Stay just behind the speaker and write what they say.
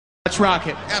Let's rock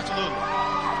it.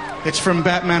 Absolutely. It's from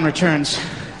Batman Returns.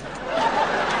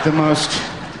 The most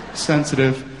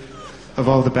sensitive of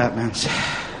all the Batmans.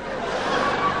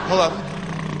 Hold up.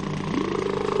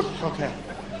 Okay.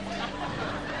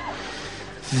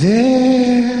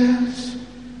 There's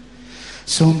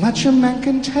so much a man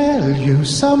can tell you,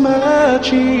 so much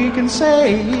he can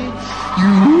say. You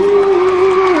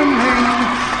remain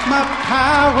my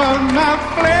power, my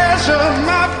pleasure,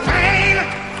 my pain.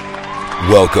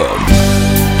 Welcome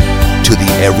to the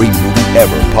Every Movie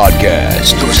Ever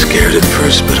podcast. I was scared at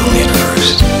first, but only at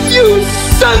first. You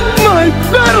sunk my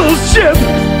battleship!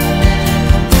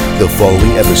 The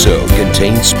following episode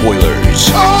contains spoilers.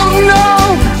 Oh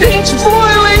no! It's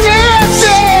boiling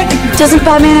acid! Doesn't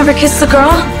Batman ever kiss the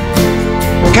girl?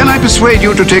 Can I persuade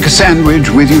you to take a sandwich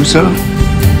with you, sir?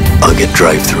 I'll get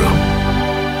drive-through.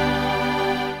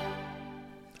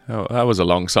 Oh, that was a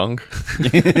long song.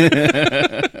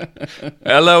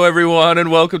 Hello, everyone, and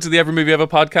welcome to the Every Movie Ever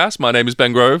podcast. My name is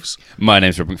Ben Groves. My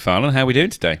name's Rob McFarlane. How are we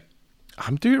doing today?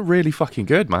 I'm doing really fucking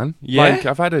good, man. Yeah? Like,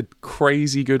 I've had a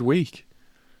crazy good week.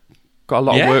 Got a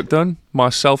lot of work done. My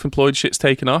self-employed shit's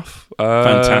taken off.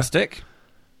 Fantastic.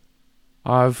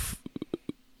 I've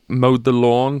mowed the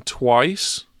lawn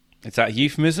twice. Is that a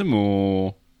euphemism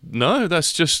or...? No,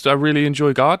 that's just, I really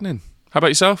enjoy gardening. How about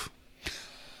yourself?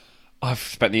 I've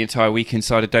spent the entire week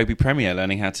inside Adobe Premiere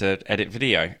learning how to edit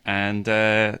video. And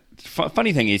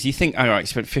funny thing is, you think, all right, you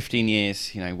spent 15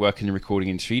 years, working in the recording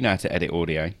industry, you know how to edit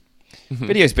audio.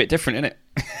 Video's a bit different, isn't it?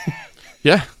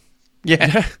 Yeah.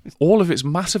 Yeah. All of it's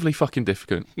massively fucking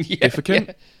difficult. Difficult?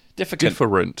 Yeah. Difficult.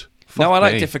 Different. No, I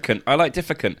like me. difficult. I like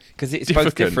difficult because it's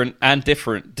both different and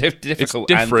different. Difficult It's and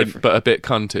different, different. but a bit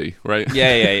cunty, right?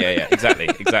 Yeah.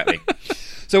 Exactly.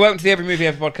 So welcome to the Every Movie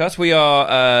Ever podcast. We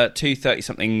are two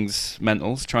 30-somethings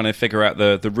mentals trying to figure out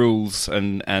the rules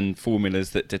and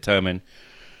formulas that determine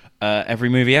every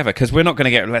movie ever. Because we're not going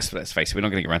to get, let's face it, we're not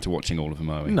going to get around to watching all of them,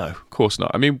 are we? No, of course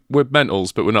not. I mean, we're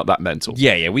mentals, but we're not that mental.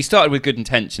 Yeah. We started with good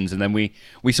intentions, and then we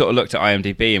sort of looked at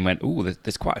IMDb and went, "Ooh,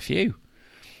 there's quite a few."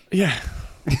 Yeah.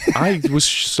 I was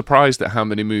surprised at how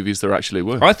many movies there actually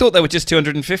were. I thought there were just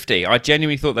 250. I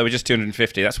genuinely thought there were just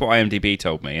 250. That's what IMDb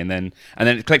told me. And then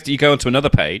it clicked. You go onto another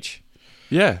page.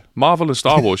 Yeah, Marvel and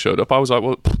Star Wars showed up. I was like,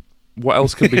 well, what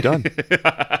else could be done?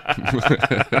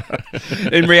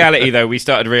 In reality, though, we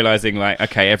started realizing, like,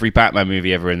 okay, every Batman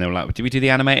movie ever, and they were like, "Did we do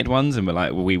the animated ones?" And we're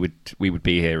like, "Well, we would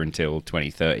be here until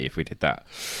 2030 if we did that."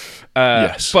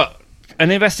 Yes, but an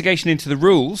investigation into the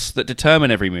rules that determine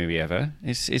every movie ever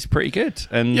is pretty good.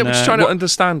 And yeah, we're just trying to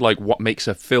understand like what makes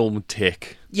a film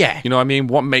tick. Yeah, you know what I mean?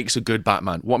 What makes a good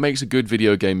Batman? What makes a good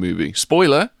video game movie?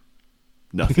 Spoiler: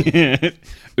 nothing.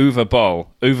 Uwe Boll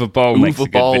makes a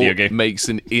good video game. Makes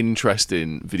an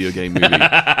interesting video game movie.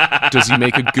 Does he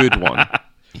make a good one?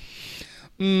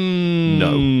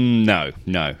 No.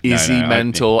 Is he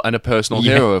mental and a personal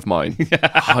hero of mine?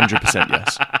 100%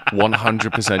 yes.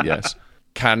 100% yes.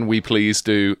 Can we please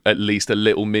do at least a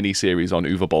little mini series on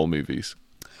Uwe Boll movies?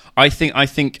 I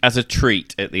think as a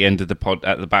treat at the end of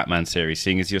the Batman series,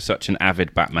 seeing as you're such an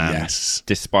avid Batman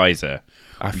despiser,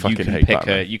 I fucking hate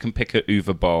Batman. You can pick a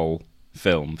Uwe Boll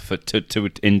film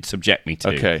to subject me to.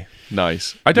 Okay,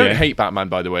 nice. I don't hate Batman,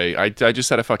 by the way. I just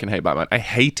said I fucking hate Batman. I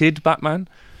hated Batman,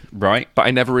 right? But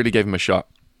I never really gave him a shot.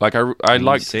 Like I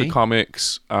liked the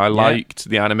comics, I liked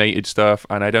the animated stuff,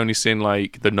 and I'd only seen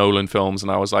like the Nolan films,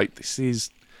 and I was like,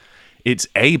 it's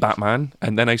a Batman.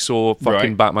 And then I saw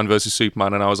fucking Batman versus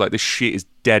Superman, and I was like, this shit is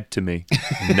dead to me.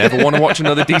 Never want to watch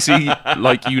another DC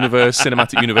like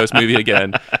cinematic universe movie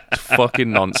again. It's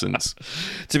fucking nonsense.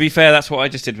 To be fair, that's what I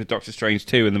just did with Doctor Strange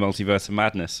 2 and the Multiverse of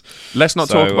Madness. Let's not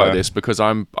talk about this because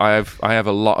I have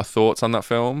a lot of thoughts on that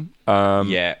film.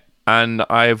 And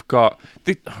I've got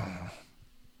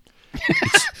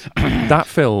that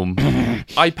film.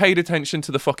 I paid attention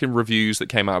to the fucking reviews that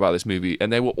came out about this movie,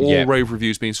 and they were all rave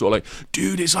reviews being sort of like,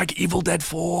 dude, it's like Evil Dead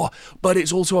 4, but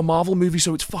it's also a Marvel movie,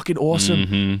 so it's fucking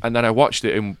awesome. And then I watched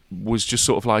it and was just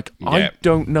sort of like, I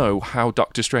don't know how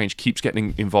Doctor Strange keeps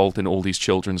getting involved in all these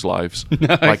children's lives.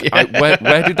 Where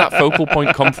did that focal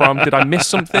point come from? Did I miss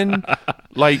something?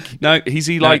 Like, is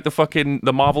he like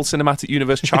the Marvel Cinematic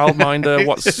Universe childminder?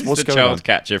 What's going on? The child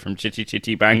catcher from Chitty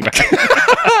Chitty Bang Bang.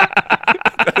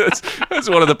 That's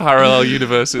one of the parallel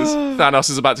universes. Thanos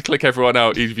is about to click everyone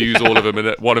out. He views all of them,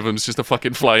 and one of them's just a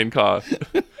fucking flying car.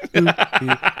 No, not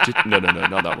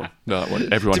that one. No, that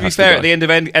one. Everyone. To be fair, at the end of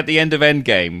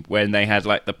Endgame, when they had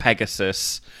like the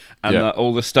Pegasus and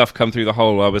all the stuff come through the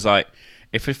hole, I was like,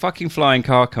 if a fucking flying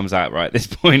car comes out right at this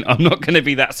point, I'm not going to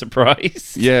be that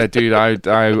surprised. Yeah, dude,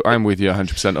 I'm with you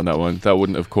 100% on that one. That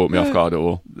wouldn't have caught me off guard at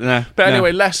all. But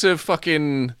anyway, less of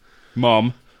fucking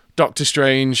Mom. Doctor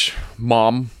Strange,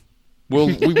 Mom.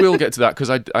 We will get to that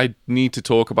because I need to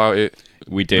talk about it.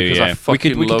 We do, because yeah. I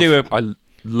fucking we could do a... I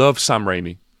love Sam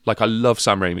Raimi. Like, I love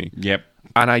Sam Raimi. Yep.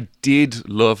 And I did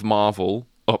love Marvel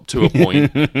up to a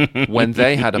point. When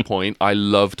they had a point, I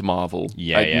loved Marvel.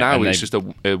 Yeah, yeah. Now And it's just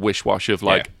a wish-wash of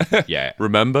like, yeah.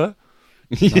 remember?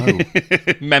 No.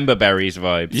 Member berries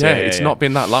vibes. Yeah, it's not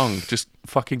been that long. Just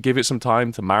fucking give it some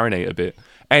time to marinate a bit.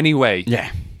 Anyway,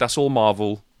 that's all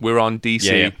Marvel. We're on DC.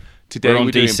 Yeah, yeah. Today We're on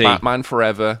we're doing DC. Batman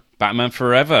Forever. Batman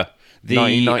Forever. The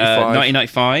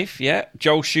 1995. Yeah.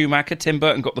 Joel Schumacher, Tim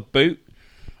Burton got the boot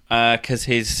because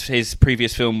his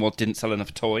previous film didn't sell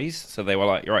enough toys, so they were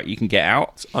like, "Right, you can get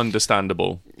out." It's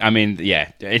understandable. I mean,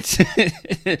 yeah, it's.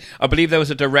 I believe there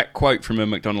was a direct quote from a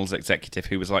McDonald's executive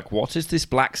who was like, "What is this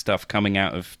black stuff coming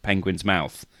out of Penguin's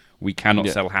mouth? We cannot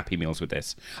sell Happy Meals with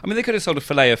this." I mean, they could have sold a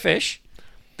fillet of fish.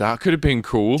 That could have been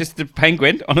cool. Just the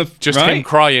penguin on a him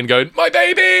crying, going, "My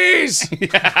babies!"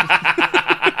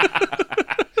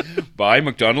 Buy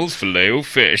McDonald's filet of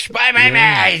fish. Buy my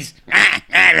babies.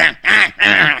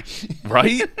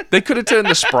 Right? They could have turned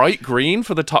the Sprite green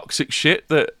for the toxic shit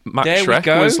that Matt There we Shrek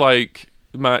go. was like.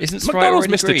 Isn't Sprite McDonald's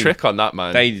already missed green? a trick on that,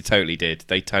 man. They totally did.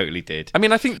 I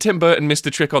mean, I think Tim Burton missed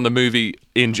a trick on the movie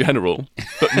in general,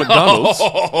 but McDonald's.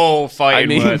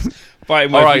 Fighting words.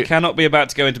 Fighting All words. right. We cannot be about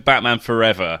to go into Batman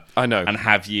Forever. I know. And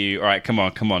have you... All right, come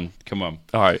on.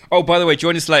 All right. Oh, by the way,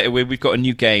 join us later. We've got a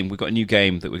new game. We've got a new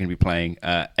game that we're going to be playing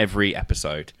every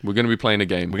episode. We're going to be playing a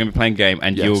game. We're going to be playing a game,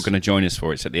 and Yes. you're going to join us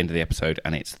for it. It's at the end of the episode,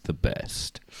 and it's the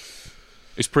best.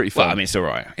 It's pretty fun. Well, I mean, it's all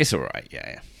right. It's all right,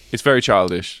 yeah. It's very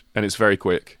childish, and it's very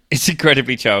quick. It's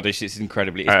incredibly childish. It's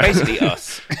basically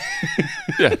us.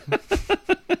 Yeah.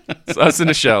 It's us in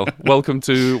a shell. Welcome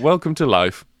to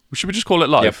life. Should we just call it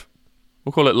life? Yep.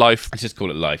 We'll call it life. Let's just call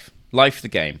it life. Life the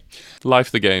game. Life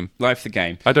the game. Life the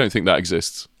game. I don't think that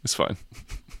exists. It's fine.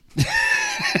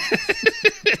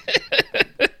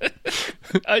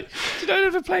 Did I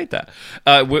ever played that?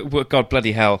 God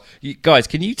bloody hell. Guys,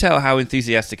 can you tell how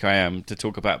enthusiastic I am to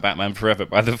talk about Batman Forever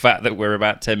by the fact that we're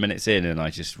about 10 minutes in and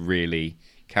I just really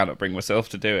cannot bring myself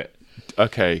to do it?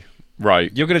 Okay,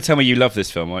 right. You're going to tell me you love this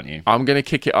film, aren't you? I'm going to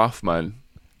kick it off, man.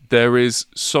 There is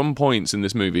some points in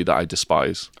this movie that I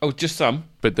despise. Oh, just some?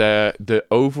 But the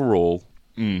overall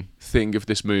thing of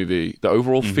this movie, the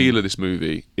overall feel of this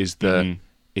movie is that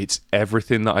it's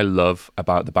everything that I love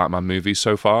about the Batman movies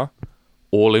so far,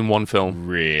 all in one film.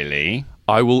 Really?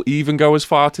 I will even go as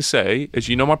far to say, as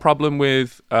you know, my problem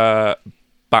with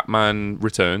Batman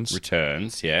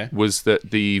Returns yeah. was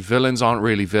that the villains aren't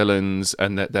really villains,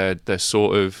 and that they're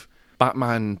sort of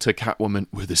Batman to Catwoman,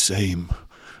 we're the same,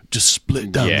 just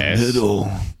split down the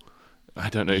middle. I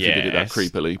don't know if he did it that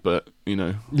creepily, but you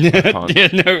know, I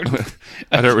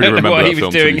don't really remember that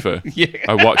film. To be fair,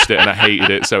 I watched it and I hated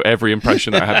it. So every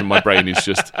impression that I have in my brain is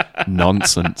just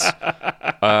nonsense.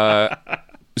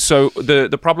 So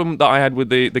the problem that I had with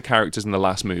the characters in the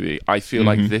last movie, I feel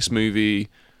like this movie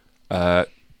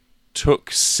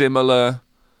took a similar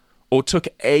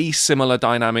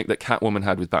dynamic that Catwoman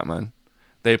had with Batman.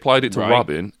 They applied it to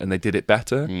Robin and they did it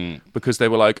better because they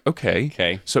were like,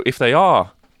 okay, so if they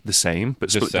are the same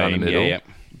but split down the middle,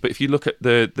 but if you look at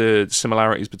the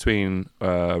similarities between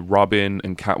Robin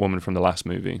and Catwoman from the last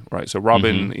movie, right? So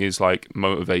Robin is like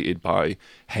motivated by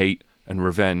hate and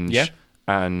revenge,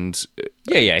 and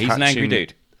he's an angry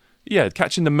dude. Yeah,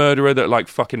 catching the murderer that like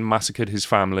fucking massacred his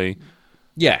family.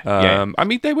 I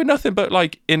mean, they were nothing but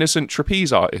like innocent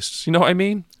trapeze artists. You know what I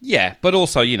mean? Yeah, but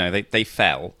also, you know, they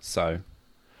fell, so.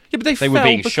 Yeah, but they were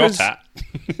being shot at.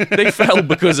 They fell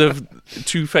because of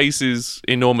Two-Face's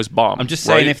enormous bomb. I'm just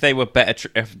saying if they were better.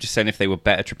 If they were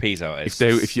better trapeze artists.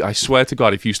 I swear to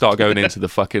God, if you start going into the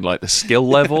fucking like the skill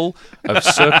level of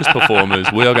circus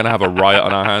performers, we are going to have a riot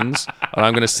on our hands, and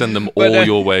I'm going to send them all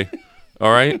your way.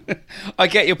 All right. I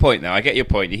get your point, though. I get your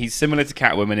point. He's similar to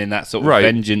Catwoman in that sort of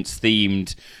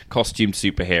vengeance-themed costumed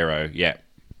superhero. Yeah.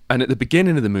 And at the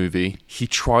beginning of the movie, he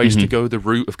tries to go the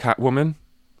route of Catwoman.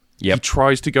 Yep. He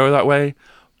tries to go that way.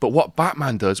 But what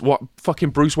Batman does, what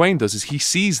fucking Bruce Wayne does, is he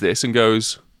sees this and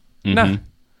goes, nah,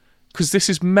 because this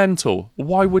is mental.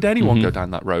 Why would anyone go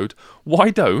down that road? Why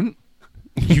don't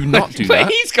you not do that?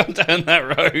 But he's gone down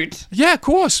that road. Yeah, of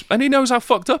course. And he knows how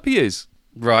fucked up he is.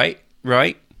 Right.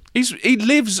 He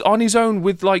lives on his own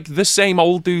with like the same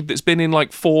old dude that's been in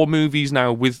like 4 movies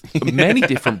now with many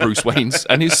different Bruce Waynes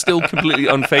and is still completely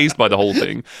unfazed by the whole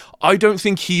thing. I don't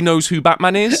think he knows who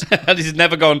Batman is. And he's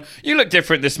never gone, you look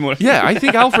different this morning. Yeah, I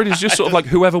think Alfred is just sort of like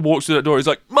whoever walks through that door is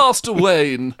like, Master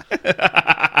Wayne,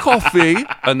 coffee.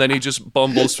 And then he just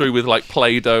bumbles through with like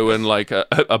Play-Doh and like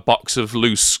a box of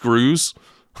loose screws.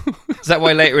 Is that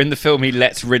why later in the film he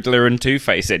lets Riddler and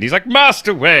Two-Face in? He's like,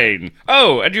 Master Wayne!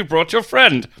 Oh, and you brought your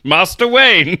friend, Master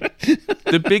Wayne!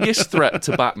 The biggest threat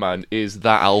to Batman is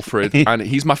that Alfred, and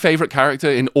he's my favourite character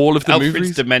in all of the Alfred's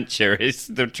movies. dementia is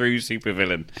the true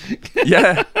supervillain.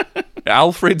 Yeah.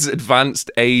 Alfred's advanced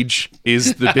age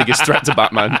is the biggest threat to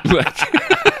Batman.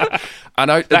 That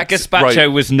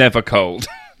gazpacho was never cold.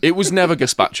 It was never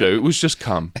gazpacho. It was just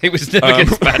cum. It was never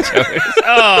gazpacho.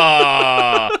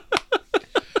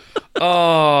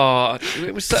 Oh,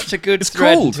 it was such a good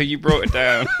thread cold. until you brought it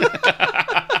down.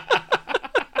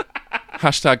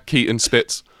 Hashtag Keaton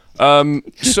spits. So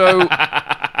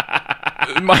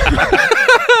my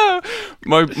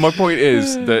point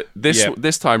is that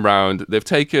this time round they've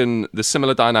taken the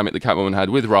similar dynamic that Catwoman had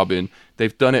with Robin.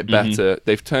 They've done it better.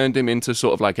 They've turned him into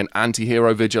sort of like an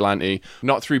anti-hero vigilante,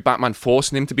 not through Batman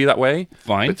forcing him to be that way,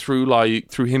 but through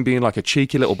him being like a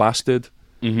cheeky little bastard.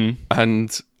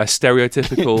 And a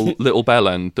stereotypical little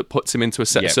bellend that puts him into a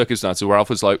set of circumstances where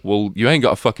Alfred's like, well, you ain't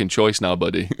got a fucking choice now,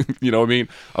 buddy. You know what I mean?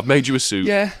 I've made you a suit.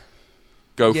 Yeah.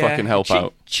 Go fucking help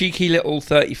out. Cheeky little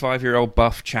 35-year-old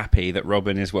buff chappy that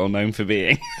Robin is well known for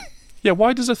being. Yeah,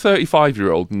 why does a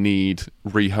 35-year-old need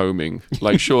rehoming?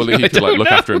 Like, surely he could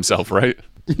look after himself, right?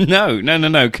 No.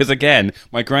 Because again,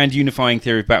 my grand unifying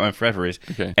theory of Batman Forever is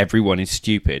everyone is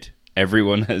stupid.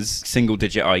 Everyone has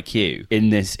single-digit IQ in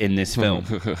this film.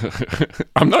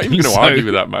 I'm not even going to argue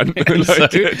with that, man.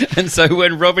 And so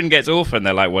when Robin gets orphaned,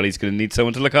 they're like, well, he's going to need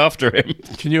someone to look after him.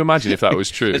 Can you imagine if that was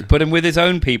true? Let's put him with his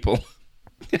own people.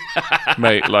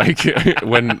 Mate,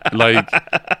 when,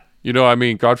 you know what I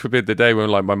mean? God forbid the day when,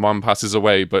 my mum passes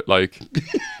away, but,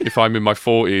 if I'm in my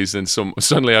 40s and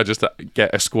suddenly I just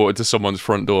get escorted to someone's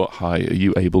front door. Hi, are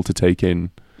you able to take in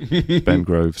Ben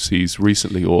Groves? He's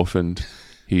recently orphaned.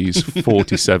 He's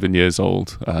 47 years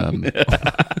old.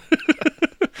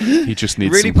 He just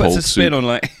needs really some cold puts a spin soup.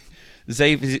 on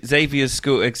Xavier's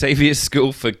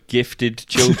school for gifted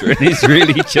children is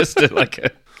really just a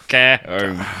care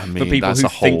home for people who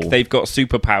think they've got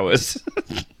superpowers.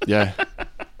 Yeah,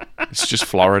 it's just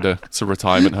Florida. It's a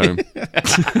retirement home.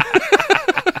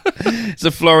 It's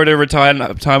a Florida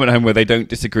retirement home where they don't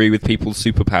disagree with people's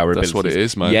superpower abilities. That's what it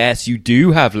is, man. Yes, you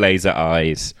do have laser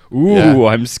eyes. Ooh,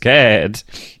 I'm scared.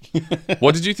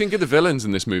 What did you think of the villains in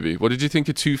this movie? What did you think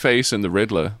of Two-Face and the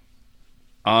Riddler?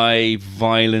 I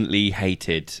violently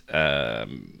hated... So,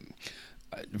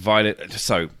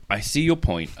 I see your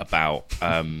point about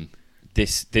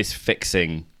this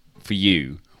fixing for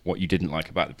you what you didn't like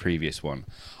about the previous one.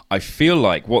 I feel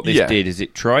like what this did is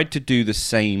it tried to do the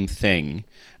same thing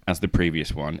as the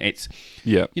previous one. It's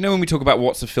you know, when we talk about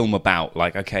what's a film about,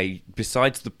 okay,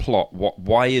 besides the plot,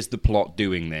 why is the plot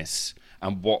doing this,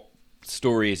 and what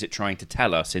story is it trying to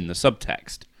tell us in the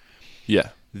subtext? Yeah,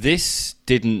 this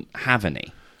didn't have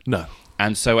any. No,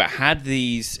 and so it had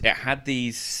these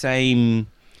same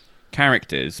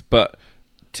characters, but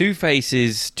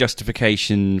Two-Face's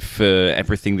justification for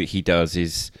everything that he does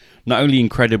is not only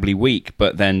incredibly weak,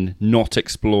 but then not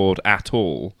explored at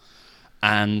all.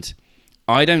 And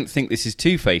I don't think this is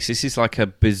Two-Face. This is like a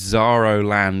Bizarro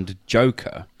Land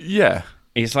Joker. Yeah.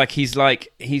 It's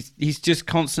he's just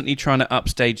constantly trying to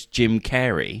upstage Jim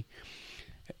Carrey.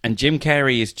 And Jim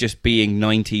Carrey is just being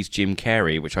 90s Jim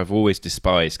Carrey, which I've always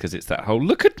despised because it's that whole,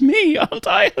 look at me, aren't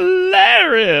I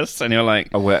hilarious? And you're like...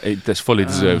 Oh, well, that's fully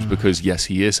deserved because, yes,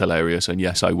 he is hilarious, and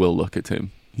yes, I will look at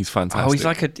him. He's fantastic. Oh, he's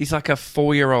like a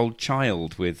 4-year-old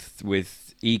child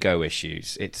with ego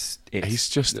issues.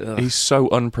 He's so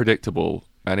unpredictable,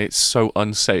 and it's so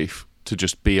unsafe to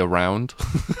just be around.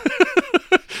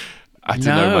 I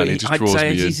don't know, man. It just draws me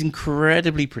in. He's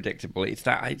incredibly predictable. It's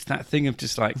that thing of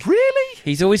just really?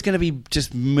 He's always going to be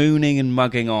just mooning and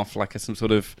mugging off like some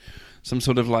sort of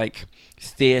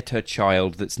theatre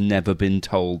child that's never been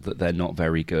told that they're not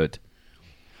very good.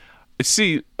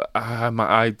 See,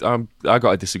 I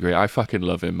gotta disagree. I fucking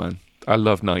love him, man. I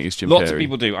love 90s Jim Carrey. Lots of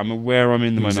people do. I'm aware I'm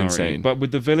in the minority. Insane. But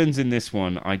with the villains in this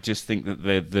one, I just think that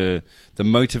the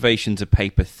motivations are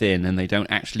paper thin and they don't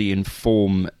actually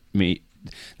inform me.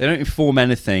 They don't inform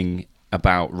anything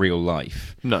about real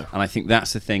life. No. And I think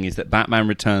that's the thing, is that Batman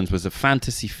Returns was a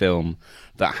fantasy film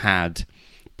that had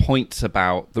points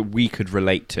about that we could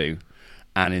relate to.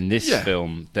 And in this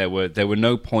film, there were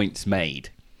no points made.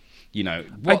 You know,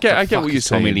 what I get what you're is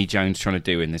Tommy saying. Lee Jones trying to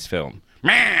do in this film?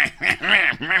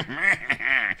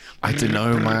 I don't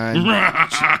know,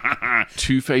 man.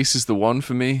 Two-Face is the one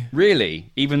for me.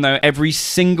 Really? Even though every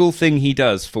single thing he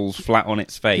does falls flat on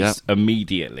its face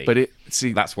immediately. But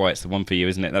that's why it's the one for you,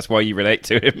 isn't it? That's why you relate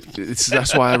to him.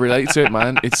 That's why I relate to it,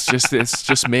 man. It's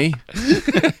just me.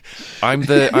 I'm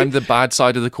the bad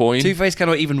side of the coin. Two-Face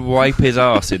cannot even wipe his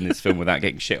ass in this film without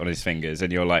getting shit on his fingers,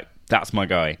 and you're like, that's my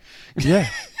guy. Yeah.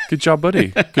 Good job,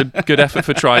 buddy. Good effort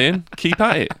for trying. Keep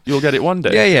at it. You'll get it one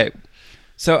day. Yeah.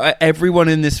 So everyone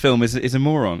in this film is a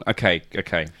moron. Okay.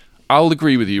 I'll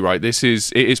agree with you, right? It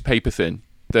is paper thin.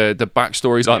 The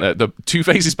backstories aren't there. The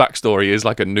Two-Face's backstory is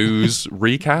like a news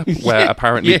recap where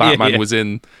apparently Batman was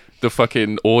in the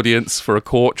fucking audience for a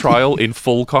court trial in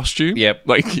full costume. Yep.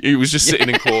 Like, he was just sitting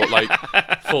in court, like,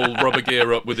 full rubber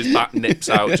gear up with his bat nips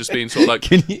out, just being sort of like,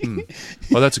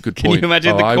 well, that's a good point. Can you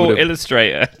imagine the court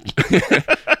illustrator?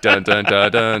 Dun, dun,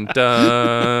 dun, dun,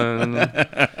 dun.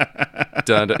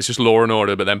 Dun, dun. It's just Law and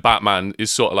Order, but then Batman is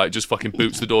sort of like, just fucking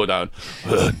boots the door down.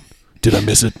 Did I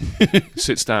miss it?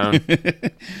 Sits down.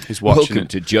 He's watching Welcome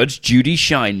to Judge Judy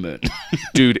Scheinman.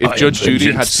 Dude, if Judge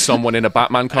Judy had someone in a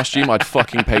Batman costume, I'd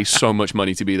fucking pay so much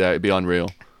money to be there. It'd be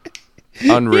unreal.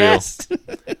 Yes.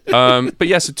 But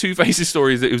yeah, so Two-Face's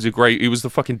story is that he was the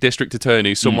fucking district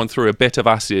attorney. Someone threw a bit of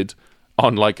acid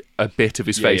on like a bit of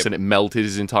his face and it melted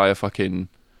his entire fucking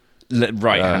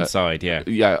right-hand side,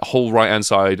 whole right-hand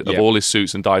side of all his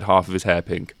suits and dyed half of his hair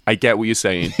pink. I get what you're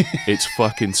saying. It's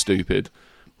fucking stupid.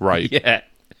 Right. Yeah.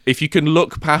 If you can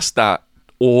look past that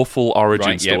awful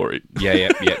origin story.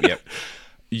 Yep.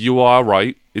 You are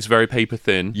right. It's very paper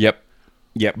thin. Yep.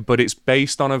 But it's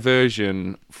based on a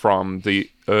version from the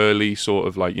early sort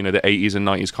of like, the 80s and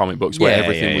 90s comic books where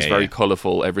everything was very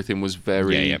colourful. Everything was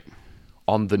very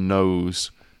on the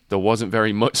nose. There wasn't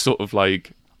very much sort of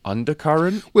like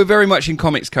undercurrent. We're very much in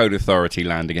Comics Code Authority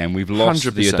land again. We've lost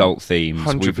 100%. the adult themes.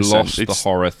 100%. We've lost the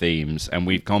horror themes, and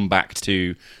we've gone back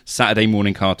to Saturday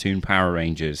morning cartoon Power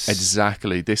Rangers.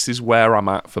 Exactly. This is where I'm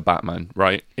at for Batman,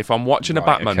 right? If I'm watching a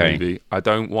Batman movie, I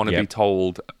don't want to be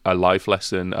told a life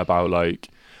lesson about like,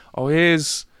 oh,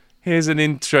 here's an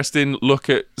interesting look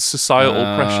at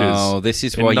societal pressures. Oh, this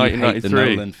is why you hate the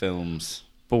Nolan films.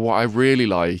 But what I really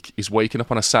like is waking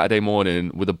up on a Saturday morning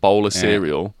with a bowl of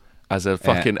cereal as a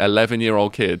fucking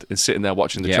 11-year-old kid and sitting there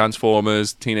watching the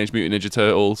Transformers, Teenage Mutant Ninja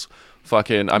Turtles,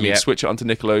 switch it onto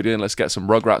Nickelodeon, let's get some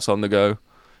Rugrats on the go.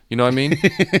 You know what I mean?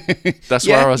 That's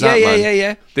where I was at, man.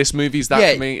 Yeah. This movie's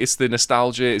that for me. It's the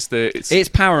nostalgia. It's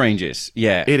Power Rangers.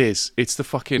 Yeah. It is. It's the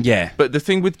fucking... Yeah. But the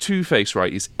thing with Two-Face,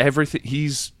 right, is everything...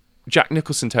 He's Jack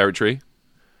Nicholson territory.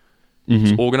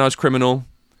 He's organised criminal.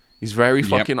 He's very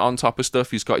fucking on top of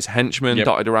stuff. He's got his henchmen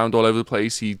dotted around all over the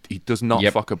place. He does not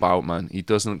fuck about, man. He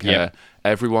doesn't care.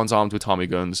 Everyone's armed with Tommy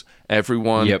guns. Every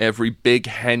big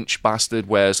hench bastard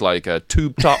wears like a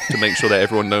tube top to make sure that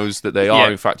everyone knows that they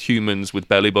are in fact humans with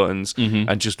belly buttons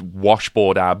and just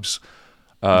washboard abs.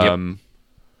 And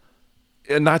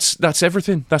that's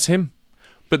everything. That's him.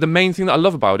 But the main thing that I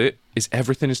love about it is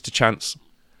everything is to chance.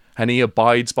 And he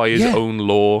abides by his own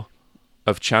law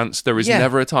of chance. There is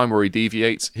never a time where he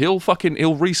deviates. He'll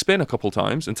respin a couple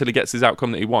times until he gets his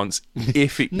outcome that he wants.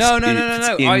 If it's no.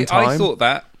 I thought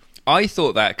that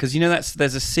because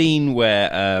there's a scene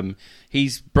where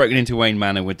he's broken into Wayne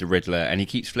Manor with the Riddler and he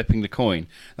keeps flipping the coin.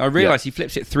 Now, I realised he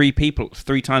flips it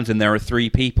three times and there are three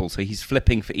people, so he's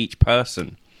flipping for each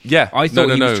person. Yeah, I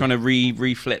thought he was trying to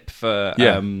reflip for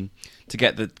to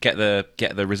get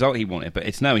the result he wanted, but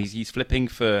he's flipping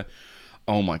for.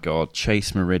 Oh my God,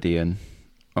 Chase Meridian.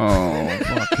 Oh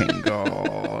fucking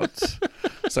God.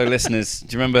 So listeners,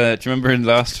 do you remember in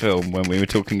last film when we were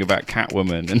talking about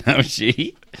Catwoman and how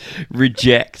she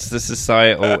rejects the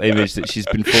societal image that she's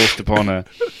been forced upon her?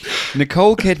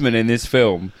 Nicole Kidman in this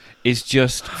film is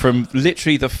just, from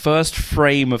literally the first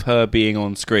frame of her being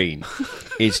on screen,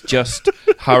 is just,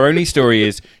 her only story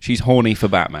is she's horny for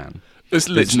Batman. It's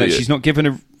literally she's not given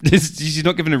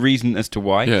a reason as to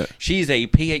why. Yeah. She's a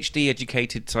PhD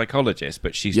educated psychologist,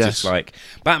 but she's just like,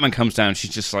 Batman comes down,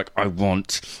 she's just like, I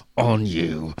want on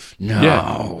you now.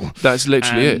 Yeah, that's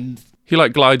literally it. He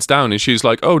like glides down and she's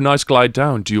like, oh, nice glide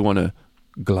down. Do you want to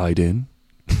glide in?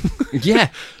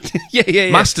 Yeah.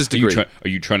 Master's degree. Are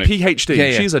you trying to... PhD.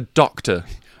 Yeah. She's a doctor.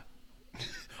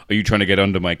 Are you trying to get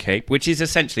under my cape? Which is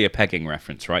essentially a pegging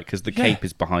reference, right? Because the cape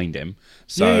is behind him.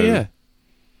 So... Yeah.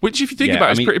 Which, if you think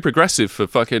about it, is pretty progressive for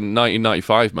fucking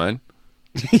 1995, man.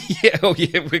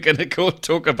 We're going to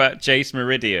talk about Chase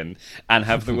Meridian and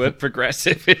have the word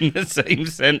progressive in the same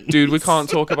sentence. Dude, we can't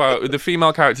talk about... The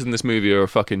female characters in this movie are a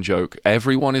fucking joke.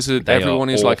 Everyone is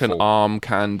like an arm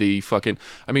candy fucking...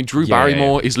 I mean, Drew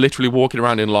Barrymore is literally walking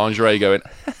around in lingerie going,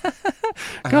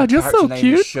 God, you're so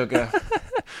cute. Sugar.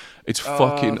 It's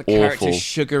fucking the awful. characters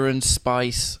Sugar and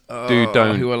Spice, Dude,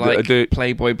 don't. who are like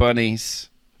Playboy bunnies.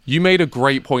 You made a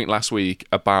great point last week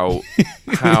about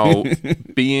how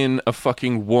being a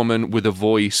fucking woman with a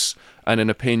voice and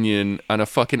an opinion and a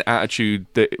fucking attitude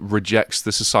that rejects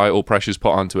the societal pressures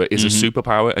put onto it is a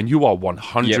superpower, and you are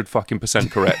 100 fucking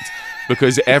 % correct.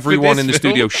 Because everyone in the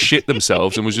studio shit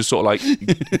themselves and was just sort of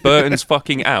like, Burton's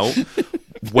fucking out.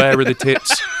 Where are the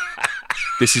tits?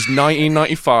 This is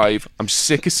 1995. I'm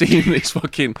sick of seeing these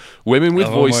fucking women with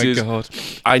voices. Oh my God.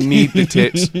 I need the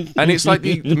tits. And it's like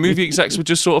the movie execs were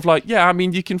just sort of like, yeah, I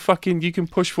mean, you can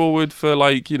push forward for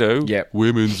like, you know,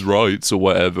 women's rights or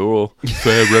whatever, or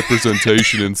fair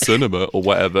representation in cinema or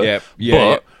whatever.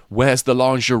 But where's the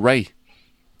lingerie?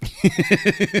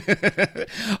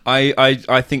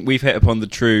 I think we've hit upon the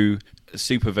true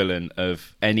supervillain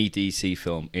of any DC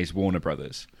film is Warner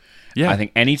Brothers. Yeah. I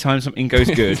think anytime something goes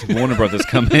good, Warner Brothers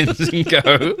come in and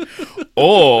go,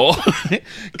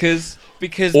 because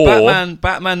Batman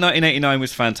 1989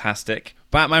 was fantastic.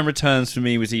 Batman Returns for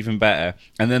me was even better,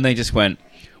 and then they just went,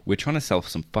 we're trying to sell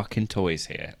some fucking toys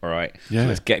here, all right? Yeah.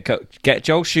 Let's get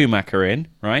Joel Schumacher in,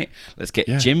 right? Let's get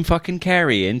Jim fucking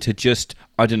Carrey in to just,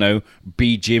 I don't know,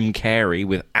 be Jim Carrey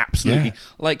with absolutely... Yeah.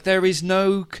 Like, there is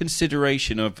no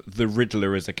consideration of the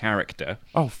Riddler as a character.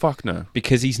 Oh, fuck no.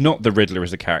 Because he's not the Riddler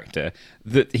as a character.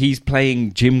 That he's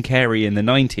playing Jim Carrey in the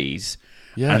 90s,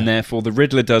 and therefore the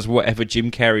Riddler does whatever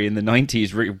Jim Carrey in the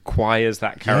 90s requires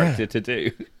that character to do.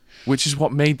 Which is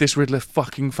what made this Riddler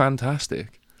fucking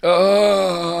fantastic.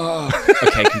 Oh,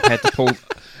 okay.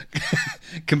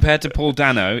 Compared to Paul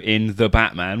Dano in The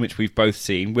Batman, which we've both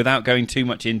seen, without going too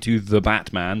much into The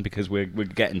Batman because we're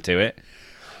getting to it,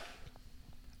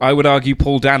 I would argue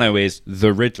Paul Dano is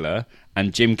the Riddler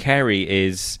and Jim Carrey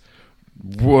is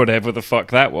whatever the fuck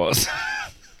that was.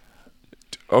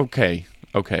 Okay.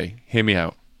 Hear me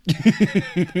out.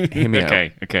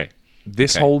 Okay.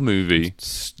 This whole movie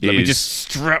Let me just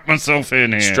strap myself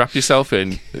in here. Strap yourself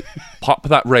in. Pop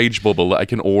that rage bubble that I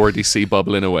can already see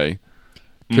bubbling away.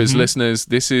 Because listeners,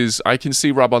 I can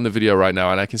see Rob on the video right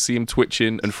now, and I can see him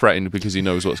twitching and fretting because he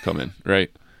knows what's coming,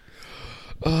 right?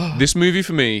 This movie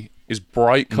for me is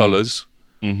bright colors,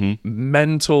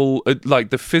 mental,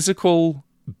 like the physical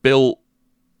built,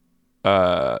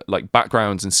 like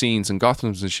backgrounds and scenes and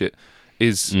Gothams and shit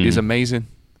is amazing.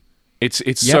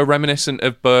 It's so reminiscent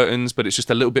of Burton's, but it's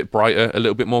just a little bit brighter, a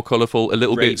little bit more colourful, a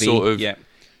little bit sort of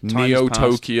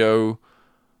Neo-Tokyo.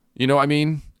 You know what I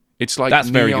mean? It's like that's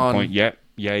a very good point.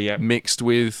 Yeah. Mixed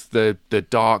with the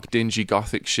dark, dingy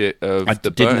Gothic shit of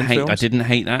the Burton films. I didn't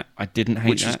hate that.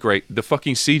 Which is great. The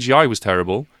fucking CGI was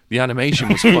terrible. The animation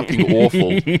was fucking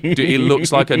awful. Dude, it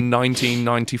looks like a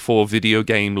 1994 video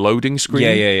game loading screen.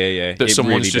 Yeah. That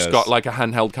someone's really just got like a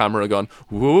handheld camera gone,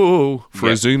 whoa, for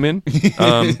a zoom in.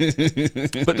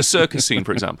 But the circus scene,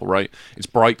 for example, right? It's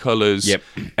bright colours. Yep.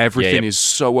 Everything is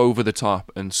so over the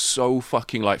top and so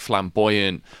fucking like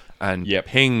flamboyant and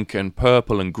pink and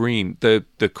purple and green. The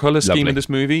colour scheme of this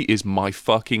movie is my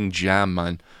fucking jam,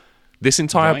 man. This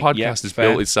entire podcast has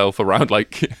built itself around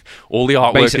like all the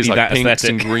artwork basically is like pinks aesthetic.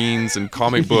 And greens and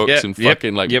comic books and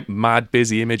fucking mad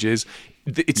busy images.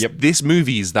 This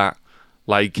movie is that.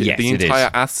 Like the entire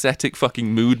aesthetic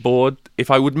fucking mood board. If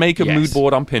I would make a mood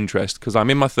board on Pinterest, because I'm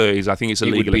in my 30s, I think it's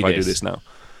illegal if I do this now.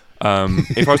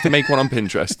 If I was to make one on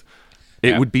Pinterest,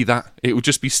 it would be that. It would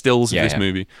just be stills of this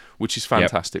movie, which is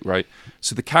fantastic, right?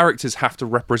 So the characters have to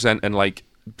represent and like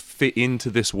fit into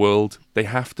this world. They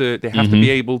have to be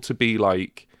able to be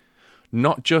like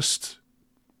not just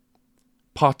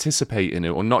participate in it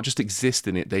or not just exist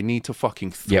in it. They need to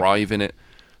fucking thrive in it.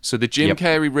 So the Jim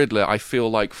Carrey Riddler, I feel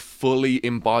like fully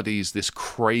embodies this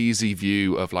crazy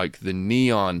view of like the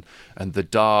neon and the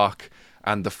dark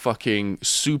and the fucking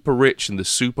super rich and the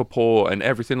super poor and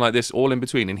everything like this all in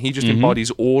between, and he just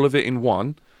embodies all of it in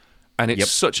one. And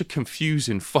it's such a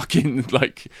confusing fucking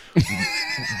like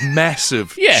mess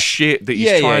of shit that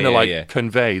he's trying to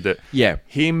convey that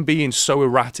him being so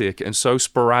erratic and so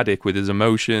sporadic with his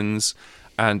emotions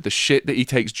and the shit that he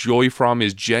takes joy from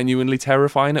is genuinely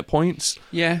terrifying at points.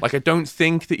 Yeah. Like I don't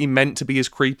think that he meant to be as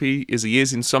creepy as he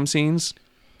is in some scenes.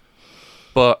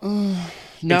 But I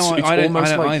don't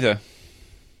either.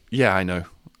 Yeah, I know.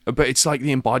 But it's like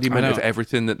the embodiment of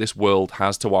everything that this world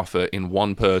has to offer in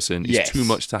one person is too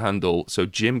much to handle. So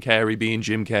Jim Carrey being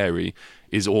Jim Carrey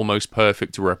is almost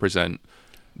perfect to represent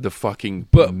the fucking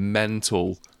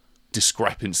mental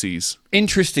discrepancies.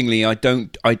 Interestingly, I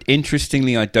don't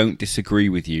disagree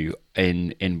with you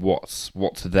in what's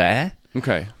there.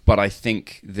 Okay. But I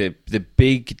think the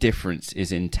big difference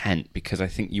is intent, because I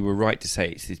think you were right to say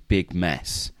it's this big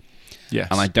mess. Yes.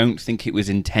 And I don't think it was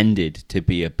intended to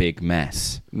be a big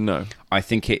mess. No. I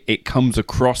think it comes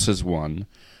across as one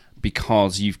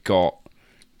because you've got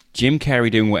Jim Carrey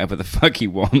doing whatever the fuck he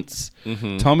wants.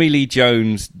 Mm-hmm. Tommy Lee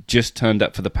Jones just turned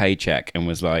up for the paycheck and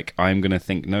was like, I'm going to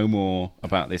think no more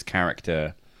about this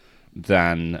character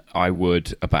than I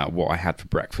would about what I had for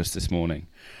breakfast this morning.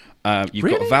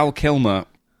 You've got Val Kilmer.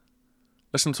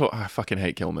 Listen to I fucking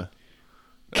hate Kilmer.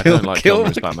 I don't like Kilmer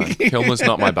as Batman. Kilmer's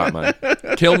not my Batman.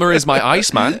 Kilmer is my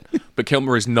Iceman, but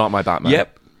Kilmer is not my Batman.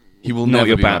 Yep. He will Not never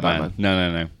your be Batman. my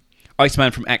Batman. No.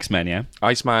 Iceman from X-Men, yeah?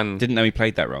 Iceman... Didn't know he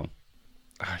played that role.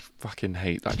 I fucking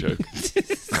hate that joke.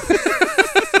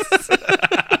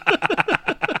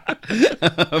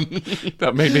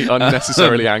 That made me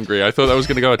unnecessarily angry. I thought that was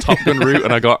going to go a Top Gun route,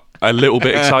 and I got a little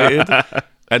bit excited.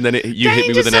 And then you hit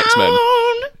me with an X-Men.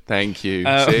 Thank you.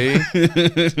 See?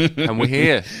 And we're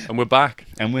here. And we're back.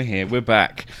 And we're here. We're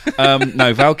back.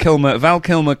 No, Val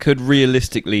Kilmer could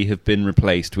realistically have been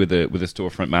replaced with a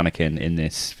storefront mannequin in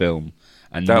this film.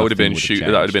 And that would have been changed.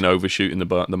 that would have been overshooting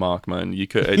the mark, man. You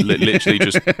could literally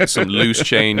just some loose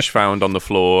change found on the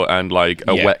floor and like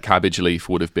a wet cabbage leaf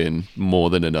would have been more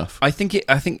than enough. I think it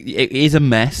is a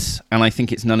mess, and I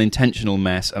think it's an unintentional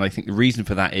mess, and I think the reason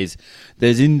for that is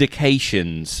there's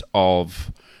indications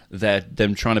of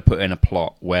them trying to put in a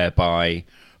plot whereby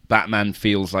Batman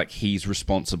feels like he's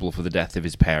responsible for the death of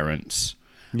his parents.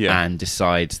 Yeah. And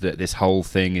decides that this whole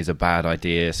thing is a bad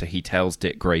idea, so he tells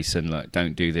Dick Grayson, "Look,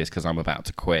 don't do this because I'm about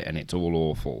to quit, and it's all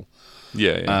awful."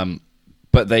 Yeah.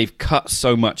 But they've cut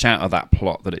so much out of that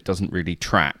plot that it doesn't really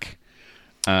track.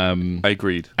 I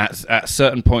agreed. At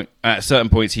certain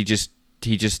points, he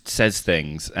just says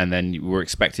things, and then we're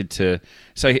expected to.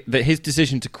 So that his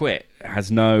decision to quit has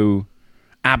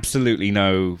absolutely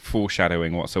no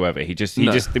foreshadowing whatsoever.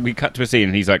 We cut to a scene,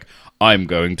 and he's like, "I'm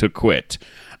going to quit."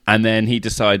 And then he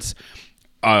decides,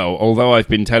 although I've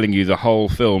been telling you the whole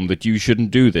film that you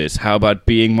shouldn't do this, how about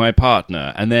being my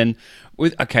partner? And then,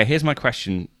 here's my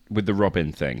question with the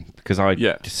Robin thing, because I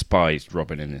despised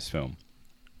Robin in this film.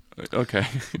 Okay.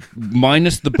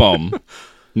 Minus the bomb,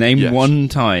 name one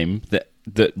time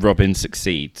that Robin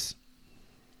succeeds.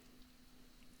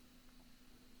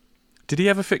 Did he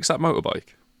ever fix that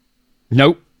motorbike?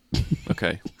 Nope.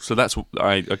 Okay, so that's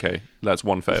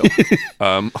one fail.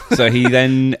 So he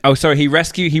then he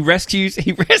rescues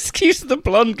the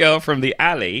blonde girl from the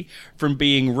alley from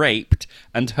being raped,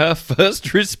 and her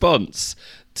first response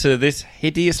to this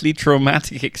hideously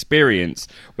traumatic experience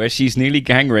where she's nearly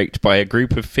gang raped by a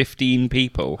group of 15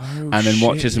 people and then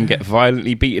watches them get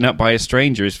violently beaten up by a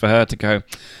stranger is for her to go,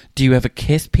 "Do you ever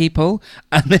kiss people?"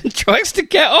 and then tries to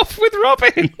get off with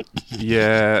Robin.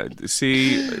 Yeah,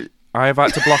 see, I have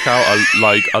had to block out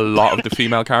a lot of the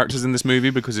female characters in this movie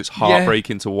because it's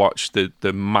heartbreaking to watch the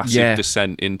massive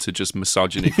descent into just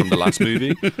misogyny from the last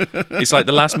movie. It's like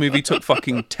the last movie took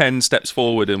fucking 10 steps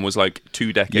forward and was like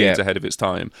 2 decades ahead of its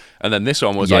time. And then this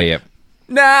one was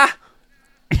nah,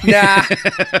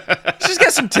 just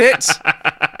get some tits.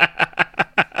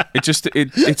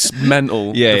 It's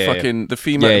mental.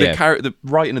 The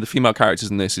writing of the female characters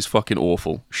in this is fucking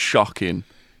awful. Shocking.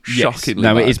 Shockingly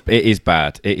bad. It is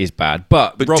bad. It is bad.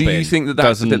 But Robin, do you think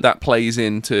that plays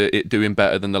into it doing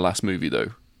better than the last movie, though?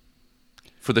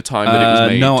 For the time that it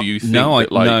was made, do you think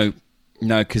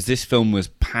no, because this film was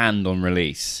panned on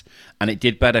release, and it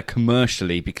did better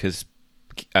commercially because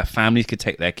families could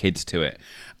take their kids to it.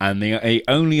 And the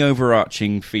only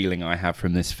overarching feeling I have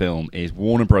from this film is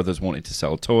Warner Brothers wanted to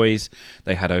sell toys.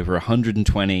 They had over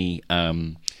 120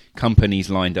 companies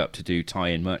lined up to do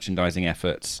tie-in merchandising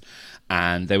efforts.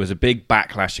 And there was a big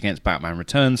backlash against Batman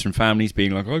Returns from families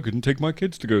being like, "I couldn't take my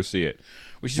kids to go see it,"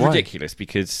 which is ridiculous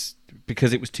because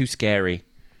it was too scary.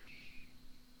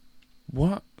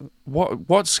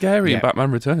 What's scary in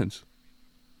Batman Returns?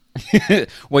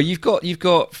 Well, you've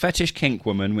got Fetish Kink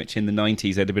Woman, which in the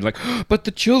 90s they'd have been like, "But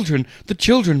the children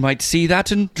might see that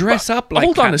and dress up like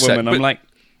Catwoman." I'm like,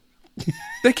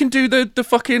 they can do the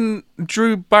fucking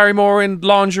Drew Barrymore in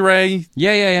lingerie.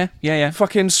 Yeah.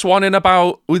 Fucking swanning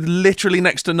about with literally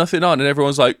next to nothing on, and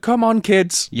everyone's like, "Come on,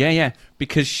 kids." Yeah.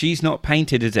 Because she's not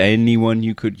painted as anyone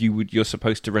you're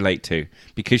supposed to relate to.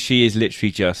 Because she is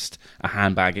literally just a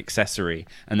handbag accessory,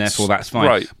 and therefore that's fine.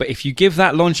 Right. But if you give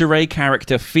that lingerie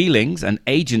character feelings and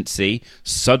agency,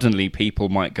 suddenly people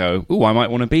might go, "Ooh, I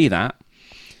might want to be that."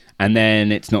 And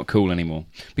then it's not cool anymore.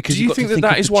 Because do you think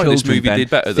that is why this movie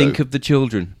did better, though? Think of the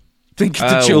children. Think of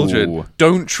the children.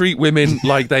 Don't treat women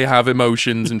like they have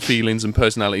emotions and feelings and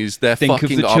personalities. They're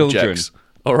fucking objects.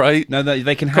 All right? No,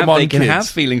 they can have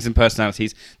feelings and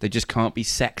personalities. They just can't be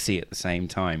sexy at the same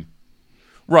time.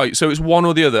 Right, so it's one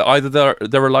or the other. Either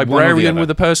they're a librarian with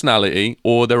a personality,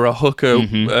 or they're a hooker,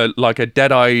 like a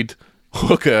dead-eyed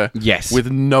hooker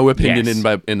with no opinion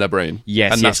in their brain.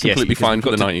 Yes, and that's completely fine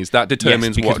for the 90s. That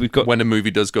determines when a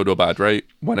movie does go to a bad, right?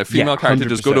 When a female character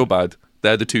does go to a bad,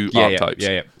 they're the two archetypes.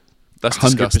 Yeah. That's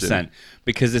 100%. disgusting.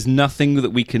 Because there's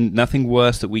nothing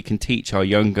worse that we can teach our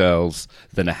young girls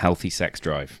than a healthy sex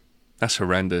drive. That's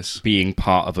horrendous. Being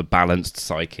part of a balanced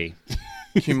psyche.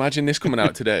 Can you imagine this coming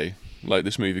out today? Like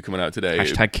this movie coming out today.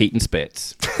 Hashtag Keaton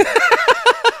Spitz.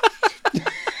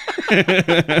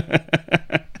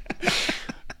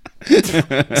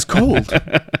 It's cold.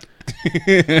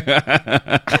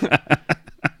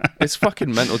 It's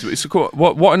fucking mental to me. It's cool.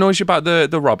 What annoys you about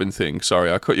the Robin thing?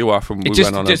 Sorry, I cut you off and we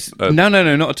went on No,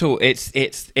 not at all. It's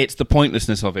the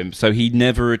pointlessness of him. So he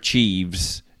never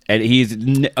achieves... And he's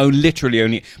literally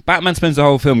only... Batman spends the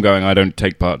whole film going, I don't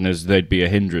take partners, they'd be a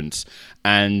hindrance.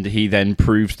 And he then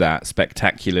proves that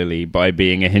spectacularly by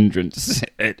being a hindrance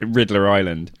at Riddler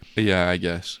Island. Yeah, I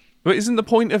guess. But isn't the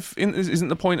point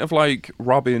of like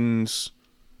Robin's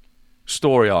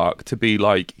story arc to be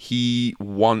like he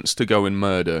wants to go and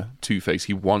murder Two-Face?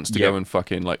 He wants to go and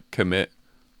fucking like commit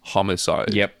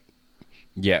homicide. Yep.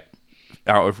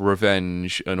 Out of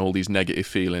revenge and all these negative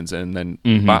feelings, and then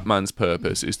Batman's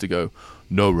purpose is to go,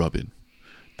 no, Robin,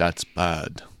 that's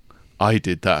bad. I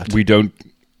did that. We don't.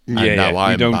 We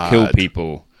don't kill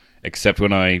people except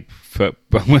when I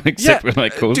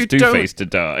cause Two-Face to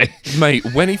die. Mate,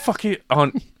 when he fucking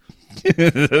on.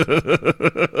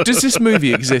 Does this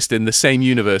movie exist in the same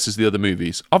universe as the other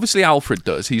movies? Obviously, Alfred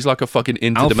does. He's like a fucking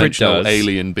interdimensional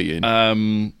alien being.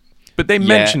 But they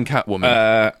mention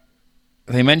Catwoman.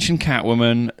 They mention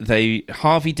Catwoman.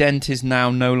 Harvey Dent is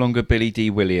now no longer Billy D.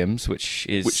 Williams, which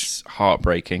is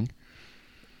heartbreaking.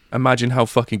 Imagine how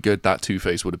fucking good that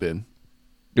Two-Face would have been.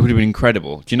 It would have been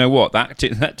incredible. Do you know what?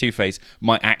 That Two-Face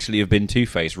might actually have been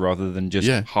Two-Face rather than just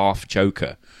half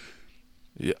Joker.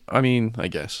 Yeah, I mean, I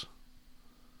guess.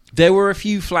 There were a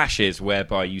few flashes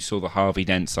whereby you saw the Harvey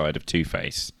Dent side of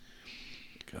Two-Face.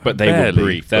 But they were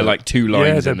brief. They're like 2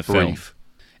 lines in the film.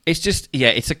 It's just,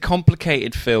 it's a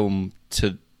complicated film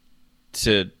to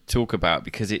talk about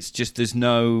because it's just there's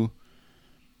no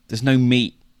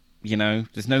meat, you know.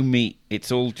 There's no meat.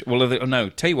 It's all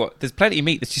tell you what, there's plenty of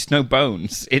meat. There's just no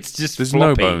bones. It's just there's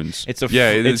floppy. no bones. It's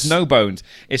no bones.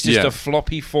 It's just a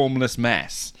floppy, formless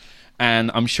mess. And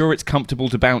I'm sure it's comfortable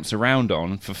to bounce around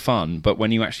on for fun, but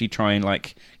when you actually try and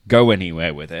like go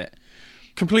anywhere with it,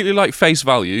 completely like Face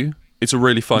Value. It's a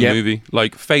really fun movie.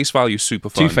 Like Face Value, super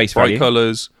fun. Two-Face Bright Value.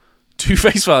 Colours.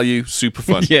 Two-Face Value, super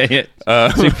fun.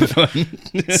 Super fun.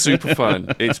 Super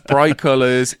fun. It's bright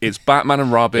colours. It's Batman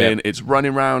and Robin. It's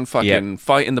running around fucking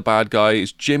fighting the bad guy.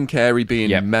 It's Jim Carrey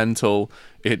being mental.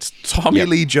 It's Tommy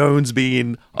Lee Jones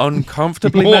being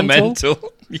uncomfortably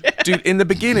mental. Dude, in the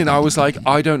beginning, I was like,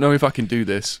 I don't know if I can do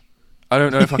this. I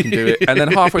don't know if I can do it. And then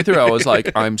halfway through, I was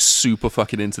like, I'm super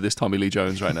fucking into this Tommy Lee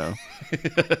Jones right now.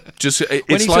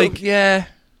 It's like...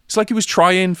 It's like he was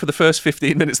trying for the first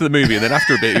 15 minutes of the movie, and then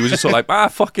after a bit, he was just sort of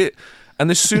like, fuck it. And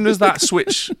as soon as that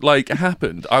switch like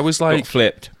happened, I was like... Got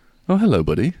flipped. Oh, hello,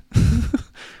 buddy.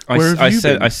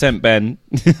 I sent Ben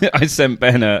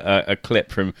a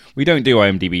clip from... We don't do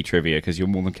IMDb trivia because you're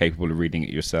more than capable of reading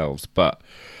it yourselves, but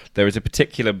there is a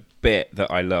particular bit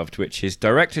that I loved, which is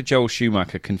director Joel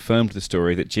Schumacher confirmed the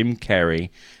story that Jim Carrey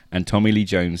and Tommy Lee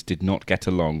Jones did not get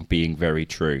along, being very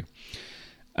true.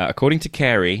 According to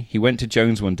Carey, he went to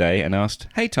Jones one day and asked,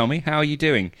 "Hey Tommy, how are you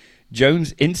doing?"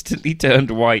 Jones instantly turned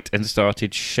white and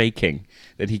started shaking.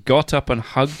 Then he got up and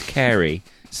hugged Carey,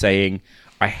 saying,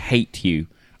 "I hate you.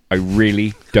 I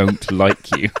really don't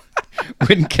like you."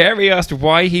 When Carey asked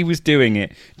why he was doing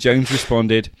it, Jones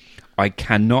responded, "I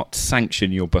cannot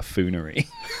sanction your buffoonery."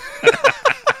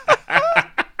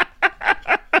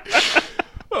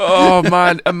 Oh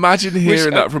man, imagine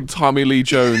hearing that from Tommy Lee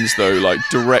Jones though, like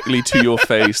directly to your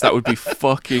face. That would be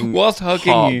fucking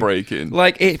heartbreaking. You.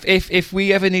 Like if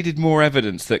we ever needed more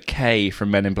evidence that K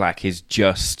from Men in Black is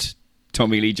just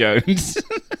Tommy Lee Jones.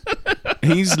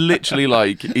 He's literally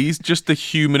like, he's just the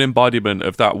human embodiment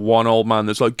of that one old man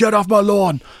that's like, "Get off my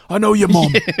lawn, I know your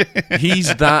mum."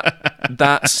 He's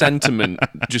that sentiment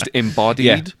just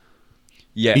embodied.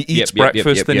 Yeah. He eats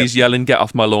breakfast and he's yelling, "Get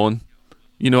off my lawn."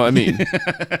 You know what I mean?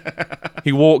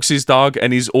 He walks his dog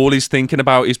and all he's thinking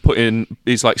about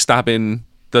is like stabbing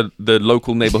the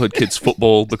local neighborhood kid's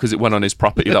football because it went on his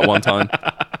property that one time.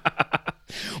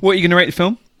 What are you going to rate the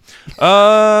film?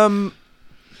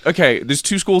 Okay, there's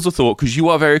 2 schools of thought because you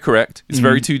are very correct. It's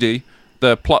very 2D.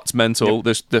 The plot's mental.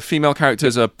 Yep. The female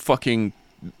characters are fucking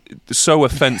so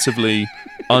offensively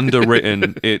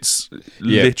underwritten. It's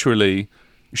literally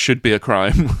should be a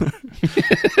crime.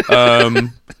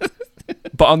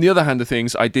 But on the other hand of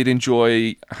things, I did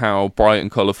enjoy how bright and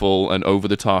colourful and over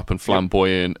the top and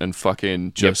flamboyant and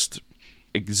fucking just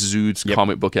exudes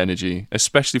comic book energy,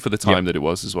 especially for the time that it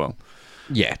was as well.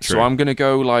 Yeah, true. So I'm going to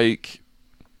go like...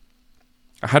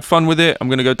 I had fun with it. I'm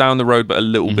going to go down the road, but a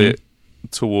little bit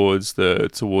towards the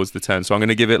 10. So I'm going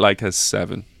to give it like a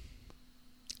 7.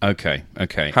 Okay.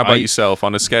 How about yourself?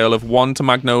 On a scale of 1 to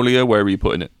Magnolia, where are you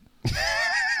putting it?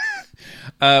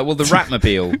 Well, the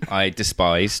Ratmobile I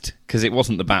despised because it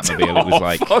wasn't the Batmobile. It was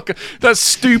like fuck. That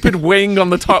stupid wing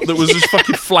on the top that was just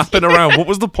fucking flapping around. What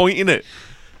was the point in it?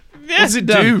 What does it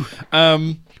do?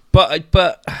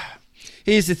 But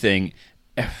here's the thing.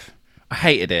 I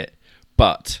hated it,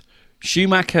 but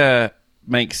Schumacher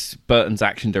makes Burton's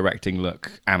action directing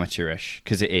look amateurish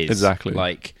because it is. Exactly.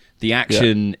 Like, the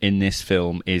action in this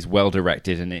film is well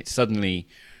directed, and it's suddenly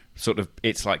sort of,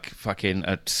 it's like fucking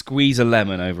a squeeze a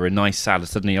lemon over a nice salad.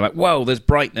 Suddenly you're like, whoa, there's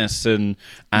brightness and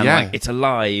like it's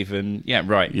alive and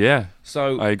Yeah.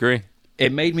 So I agree.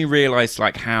 It made me realise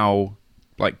like how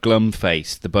like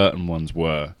glum-faced the Burton ones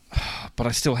were. But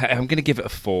I still I'm going to give it a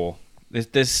 4.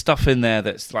 There's stuff in there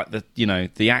that's like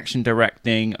the action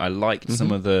directing. I liked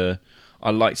some of the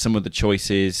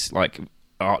choices like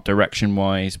art direction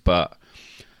wise, but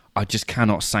I just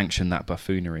cannot sanction that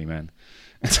buffoonery, man.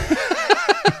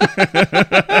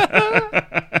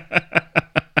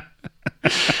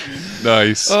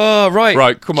 Nice. Oh, right.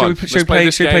 Right, come on. Should we play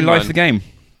Life the Game?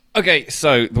 Okay,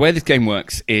 so the way this game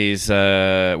works is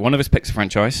one of us picks a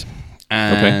franchise,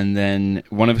 and then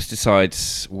one of us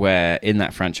decides where in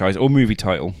that franchise or movie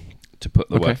title to put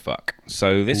the word fuck.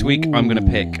 So this week I'm going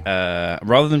to pick,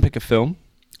 rather than pick a film,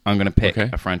 I'm going to pick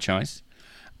a franchise.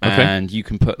 And you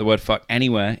can put the word fuck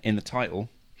anywhere in the title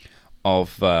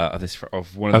of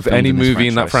one of the films any movie franchise.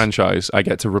 in that franchise. I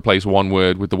get to replace one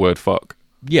word with the word fuck.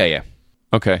 Yeah.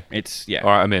 Okay. All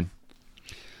right, I'm in.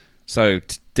 So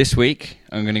this week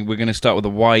we're gonna start with a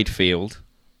wide field.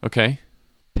 Okay.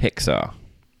 Pixar.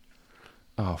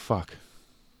 Oh fuck.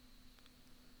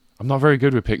 I'm not very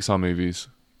good with Pixar movies.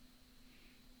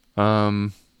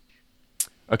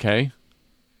 Okay.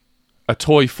 A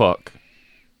toy fuck.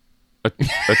 A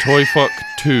toy fuck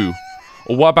 2.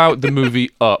 Or what about the movie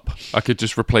Up? I could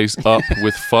just replace up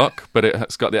with fuck, but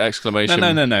it's got the exclamation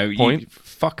No. point. You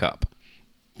fuck up.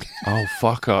 Oh,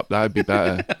 fuck up. That would be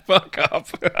better. Fuck up.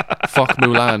 Fuck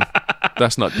Mulan.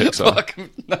 That's not Pixar.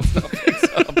 That's not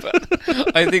Pixar,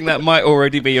 but I think that might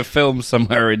already be a film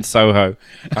somewhere in Soho.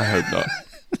 I hope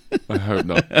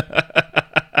not.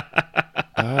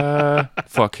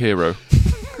 Fuck Hero.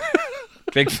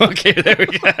 Big fuck Hero. There we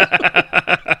go.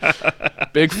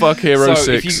 Big Fuck Hero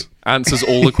So 6 answers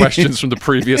all the questions from the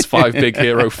previous 5 Big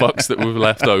Hero fucks that we've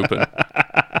left open.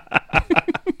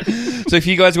 So if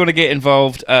you guys want to get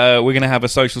involved, we're going to have a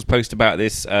socials post about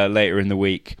this later in the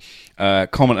week.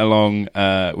 Comment along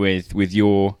with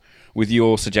your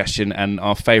suggestion, and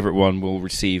our favourite one will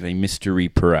receive a mystery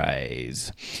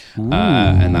prize.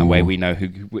 And that way we know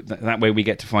who. That way we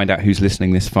get to find out who's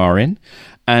listening this far in,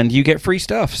 and you get free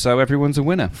stuff. So everyone's a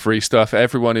winner. Free stuff.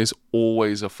 Everyone is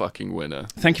always a fucking winner.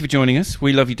 Thank you for joining us.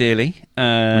 We love you dearly. We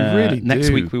really do. Next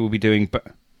week we will be doing.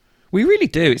 We really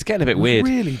do. It's getting a bit weird.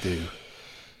 We really do.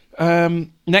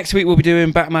 Next week we'll be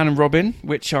doing Batman and Robin,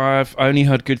 which I've only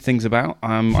heard good things about.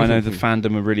 I know the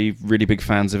fandom are really, really big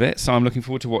fans of it, so I'm looking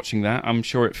forward to watching that. I'm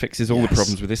sure it fixes all the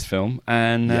problems with this film.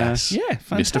 And fantastic.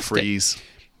 Mr. Freeze.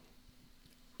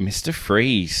 Mr.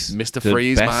 Freeze. Mr. The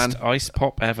Freeze, best man. ice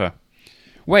pop ever.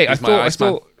 Wait, He's I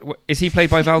thought, is he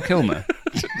played by Val Kilmer?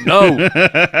 No.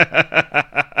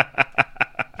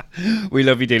 We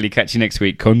love you dearly. Catch you next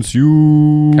week.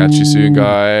 Consume. Catch you soon,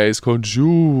 guys.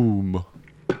 Consume.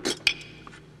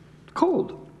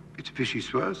 Cold. It's fishy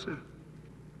swell, sir.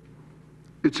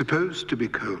 It's supposed to be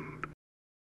cold.